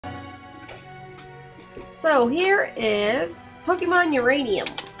So here is Pokemon Uranium.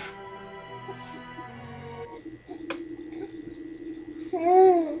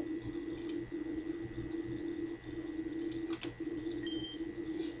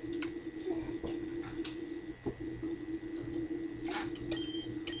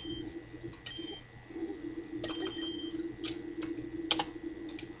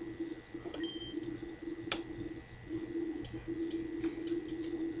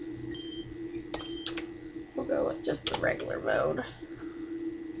 We'll go with just the regular mode.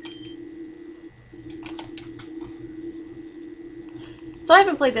 So I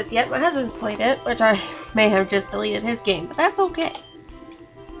haven't played this yet. My husband's played it, which I may have just deleted his game, but that's okay.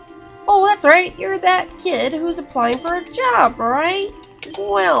 Oh, that's right. You're that kid who's applying for a job, right?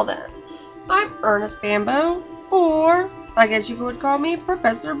 Well then, I'm Ernest Bambo, or I guess you would call me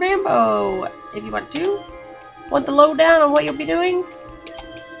Professor Bambo, if you want to. Want the lowdown on what you'll be doing?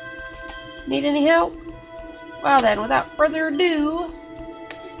 Need any help? Well then, without further ado,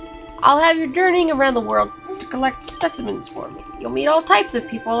 I'll have you journeying around the world to collect specimens for me. You'll meet all types of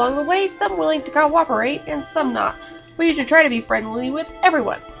people along the way, some willing to cooperate and some not. But you should try to be friendly with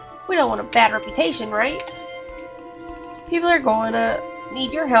everyone. We don't want a bad reputation, right? People are going to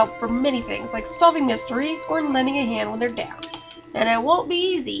need your help for many things, like solving mysteries or lending a hand when they're down. And it won't be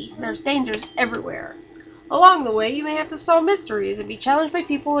easy. There's dangers everywhere. Along the way, you may have to solve mysteries and be challenged by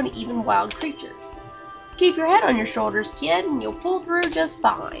people and even wild creatures. Keep your head on your shoulders, kid, and you'll pull through just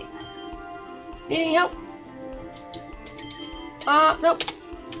fine. Need any help? Nope.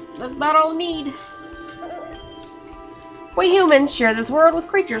 That's about all I need. We humans share this world with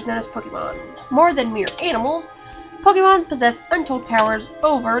creatures known as Pokemon. More than mere animals, Pokemon possess untold powers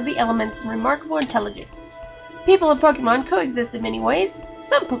over the elements and remarkable intelligence. People and Pokemon coexist in many ways.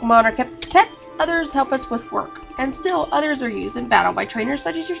 Some Pokemon are kept as pets, others help us with work, and still others are used in battle by trainers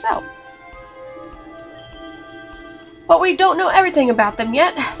such as yourself. But we don't know everything about them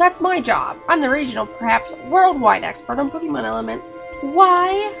yet. That's my job. I'm the regional, perhaps worldwide expert on Pokemon elements.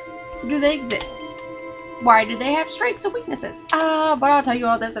 Why do they exist? Why do they have strengths and weaknesses? But I'll tell you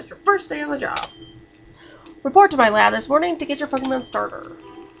all this at your first day on the job. Report to my lab this morning to get your Pokemon starter.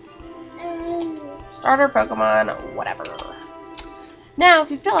 Starter Pokemon, whatever. Now,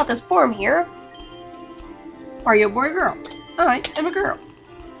 if you fill out this form here, are you a boy or girl? I am a girl.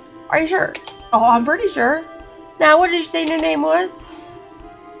 Are you sure? Oh, I'm pretty sure. Now, what did you say your name was?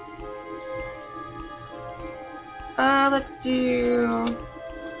 Let's do...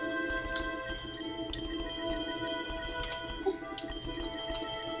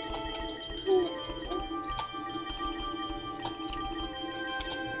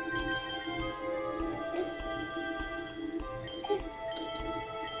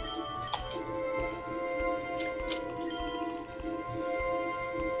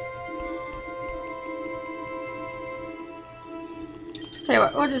 Tell you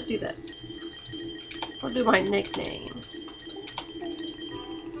what, we'll just do this. We'll do my nickname.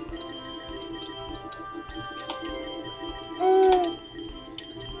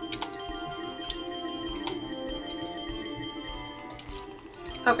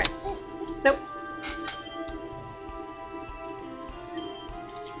 Okay. Nope.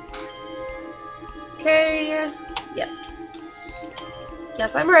 Okay. Yes.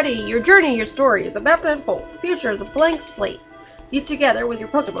 Yes, I'm ready. Your journey, your story is about to unfold. The future is a blank slate. You together with your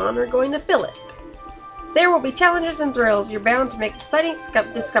Pokemon are going to fill it. There will be challenges and thrills. You're bound to make exciting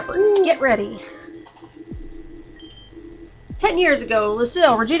discoveries. Get ready. 10 years ago,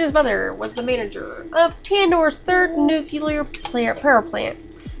 Lucille, Regina's mother, was the manager of Tandor's third nuclear power plant.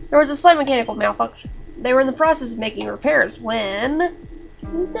 There was a slight mechanical malfunction. They were in the process of making repairs when...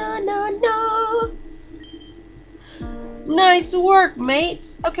 No. Nice work,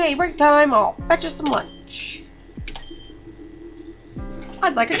 mates. Okay, break time. I'll fetch you some lunch.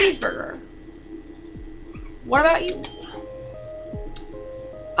 I'd like a cheeseburger. What about you?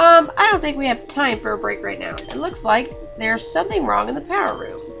 I don't think we have time for a break right now. It looks like there's something wrong in the power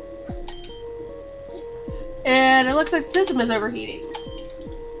room. And it looks like the system is overheating.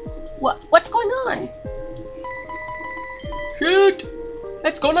 What's going on? Shoot!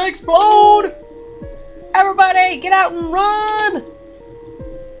 It's gonna explode! Everybody, get out and run!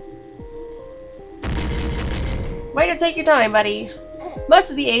 Way to take your time, buddy. Most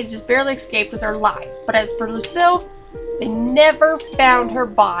of the aides just barely escaped with their lives, but as for Lucille, they never found her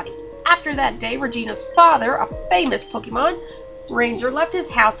body. After that day, Regina's father, a famous Pokemon ranger, left his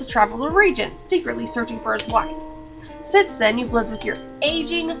house to travel the region, secretly searching for his wife. Since then, you've lived with your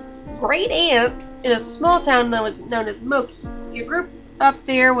aging great aunt in a small town known as Moki. You grew up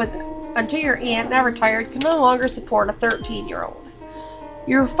there until your aunt, now retired, could no longer support a 13-year-old.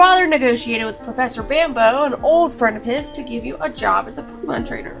 Your father negotiated with Professor Bambo, an old friend of his, to give you a job as a Pokemon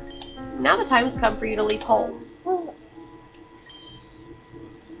trainer. Now the time has come for you to leave home.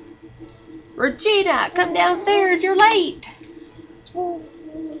 Regina, come downstairs, you're late!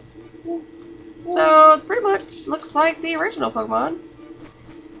 So, it pretty much looks like the original Pokemon.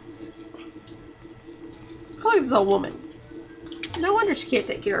 Look at this old woman. No wonder she can't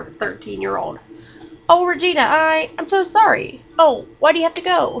take care of a 13-year-old. Oh, Regina, I'm so sorry. Oh, why do you have to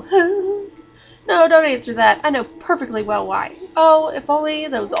go? No, don't answer that. I know perfectly well why. Oh, if only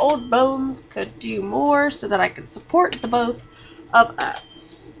those old bones could do more so that I could support the both of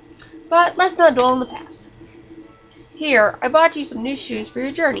us. But let's not dwell on the past. Here, I bought you some new shoes for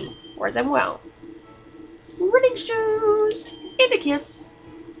your journey. Wear them well. Running shoes! And a kiss.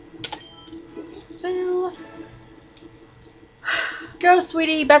 So... Go,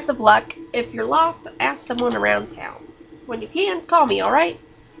 sweetie. Best of luck. If you're lost, ask someone around town. When you can, call me, alright?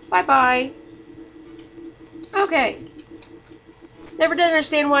 Bye-bye. Okay. Never did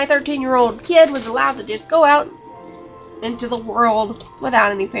understand why a 13-year-old kid was allowed to just go out into the world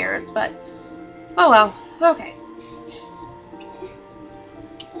without any parents, but... oh well. Okay.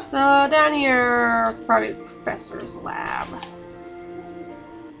 So, down here, probably the professor's lab.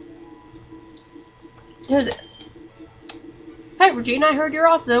 Who's this? Hey, Regina, I heard you're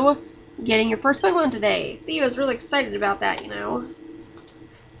also getting your first Pokemon today. Theo's really excited about that, you know.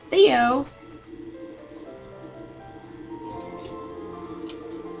 Theo?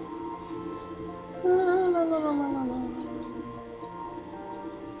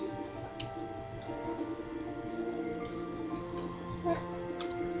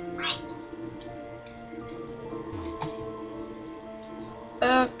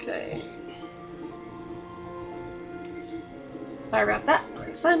 Okay. Sorry about that.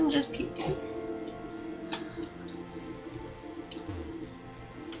 My son just puked.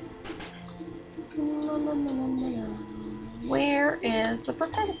 Where is the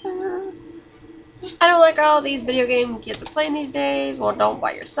professor? I don't like all these video game kids are playing these days. Well, don't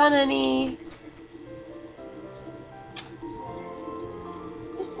buy your son any.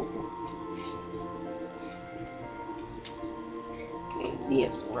 Okay, Z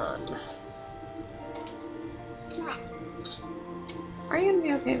is run. Are you gonna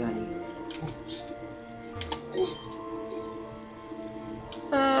be okay, buddy?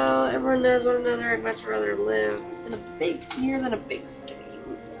 Oh, everyone knows one another. I'd much rather live in a big near than a big city.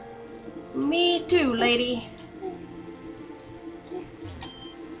 Me too, lady.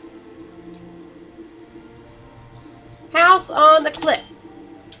 House on the cliff.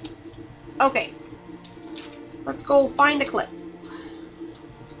 Okay. Let's go find a cliff.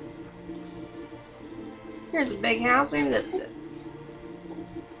 Here's a big house. Maybe this is it.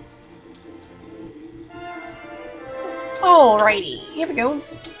 Alrighty, here we go.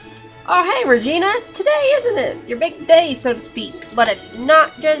 Oh, hey, Regina, it's today, isn't it? Your big day, so to speak. But it's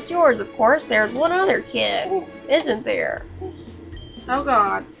not just yours, of course. There's one other kid, isn't there? Oh,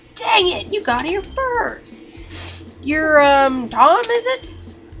 God. Dang it, you got here first. You're, Tom, is it?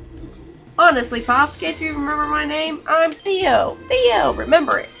 Honestly, Pops, can't you remember my name? I'm Theo. Theo,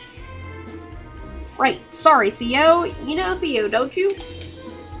 remember it. Right, sorry, Theo. You know Theo, don't you?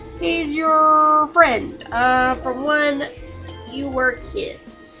 He's your friend, from when you were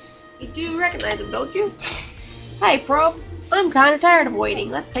kids. You do recognize him, don't you? Hey, Prof. I'm kind of tired of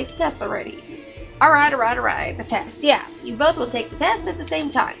waiting. Let's take the test already. Alright. The test. Yeah, you both will take the test at the same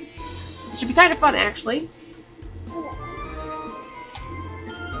time. It should be kind of fun, actually.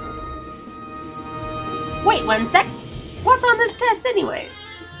 Wait 1 sec. What's on this test, anyway?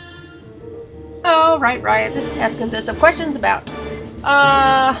 Oh, right. This test consists of questions about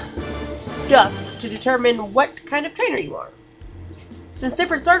stuff to determine what kind of trainer you are. Since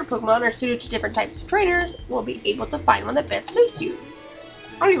different starter Pokemon are suited to different types of trainers, we'll be able to find one that best suits you.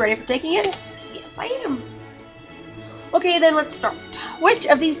 Are you ready for taking it? Yes, I am. Okay, then let's start. Which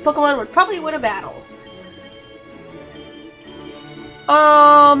of these Pokemon would probably win a battle?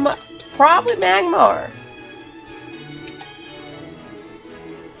 Probably Magmar.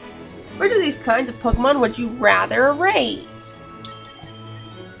 Which of these kinds of Pokemon would you rather raise?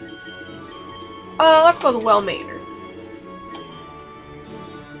 Let's go with Well-Mannered.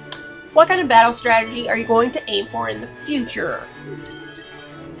 What kind of battle strategy are you going to aim for in the future?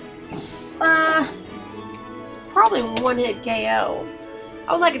 Probably one-hit KO.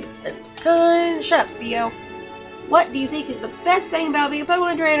 I would like a defensive kind. Shut up, Theo. What do you think is the best thing about being a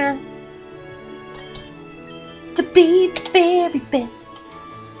Pokemon trainer? To be the very best.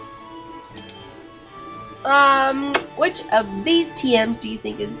 Which of these TMs do you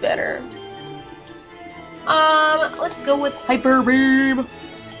think is better? Let's go with Hyper Beam.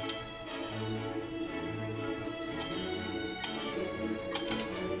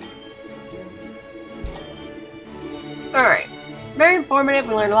 Alright. Very informative.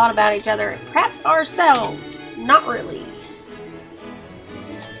 We learned a lot about each other and perhaps ourselves. Not really.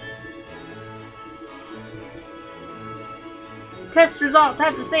 Test results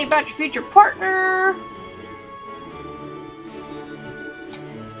have to say about your future partner.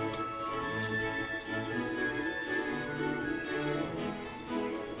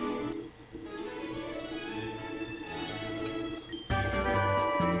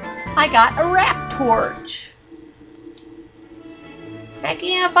 I got a rap torch.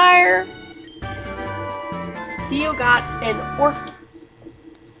 Becky on fire. Theo got an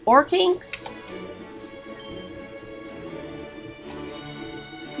Orkinks.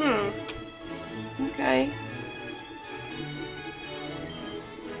 Okay.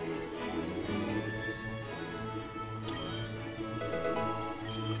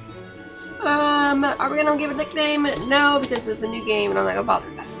 Are we gonna give a nickname? No, because it's a new game and I'm not gonna bother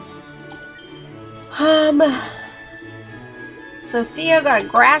with that. So Theo got a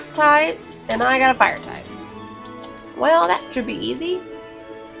grass type and I got a fire type. Well, that should be easy.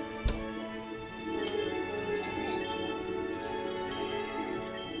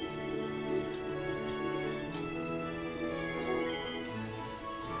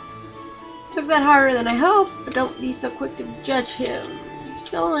 Took that harder than I hoped, but don't be so quick to judge him. He's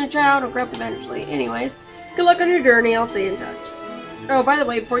still only a child, will grow up eventually. Anyways, good luck on your journey. I'll stay in touch. Oh, by the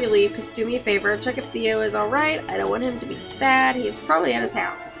way, before you leave, could you do me a favor? Check if Theo is alright. I don't want him to be sad. He is probably at his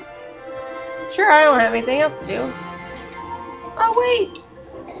house. Sure, I don't have anything else to do. Oh, wait!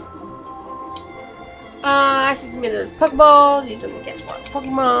 I should give me the Pokeballs. Use them to catch one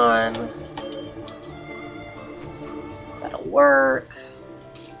Pokemon. That'll work.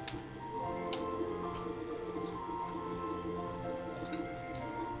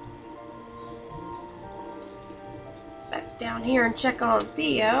 Back down here and check on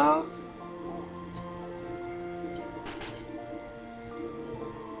Theo.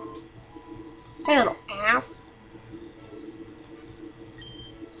 Hey, little ass.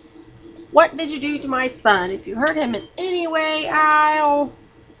 What did you do to my son? If you hurt him in any way, I'll...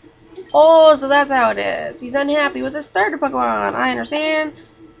 Oh, so that's how it is. He's unhappy with his starter Pokemon. I understand.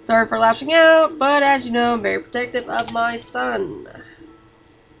 Sorry for lashing out, but as you know, I'm very protective of my son.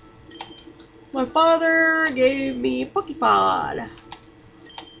 My father gave me a Pokepod.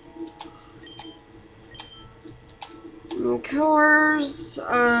 Of course,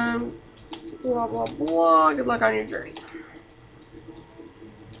 blah blah blah. Good luck on your journey.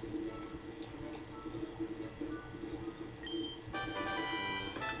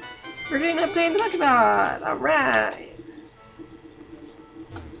 Virginia obtained the Pokemon. Alright.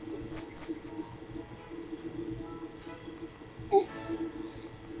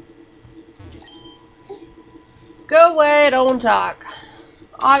 Go away, don't talk.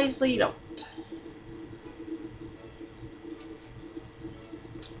 Obviously you don't.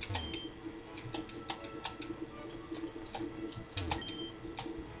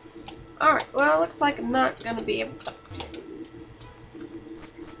 Alright, well, looks like I'm not gonna be able to talk to you.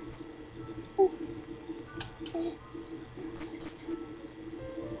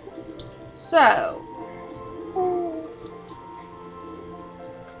 So,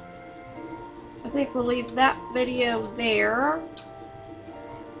 I think we'll leave that video there.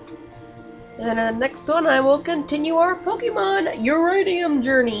 And in the next one, I will continue our Pokemon Uranium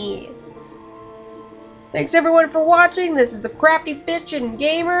journey. Thanks everyone for watching. This is the Crafty Bitch and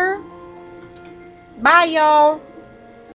Gamer. Bye, y'all.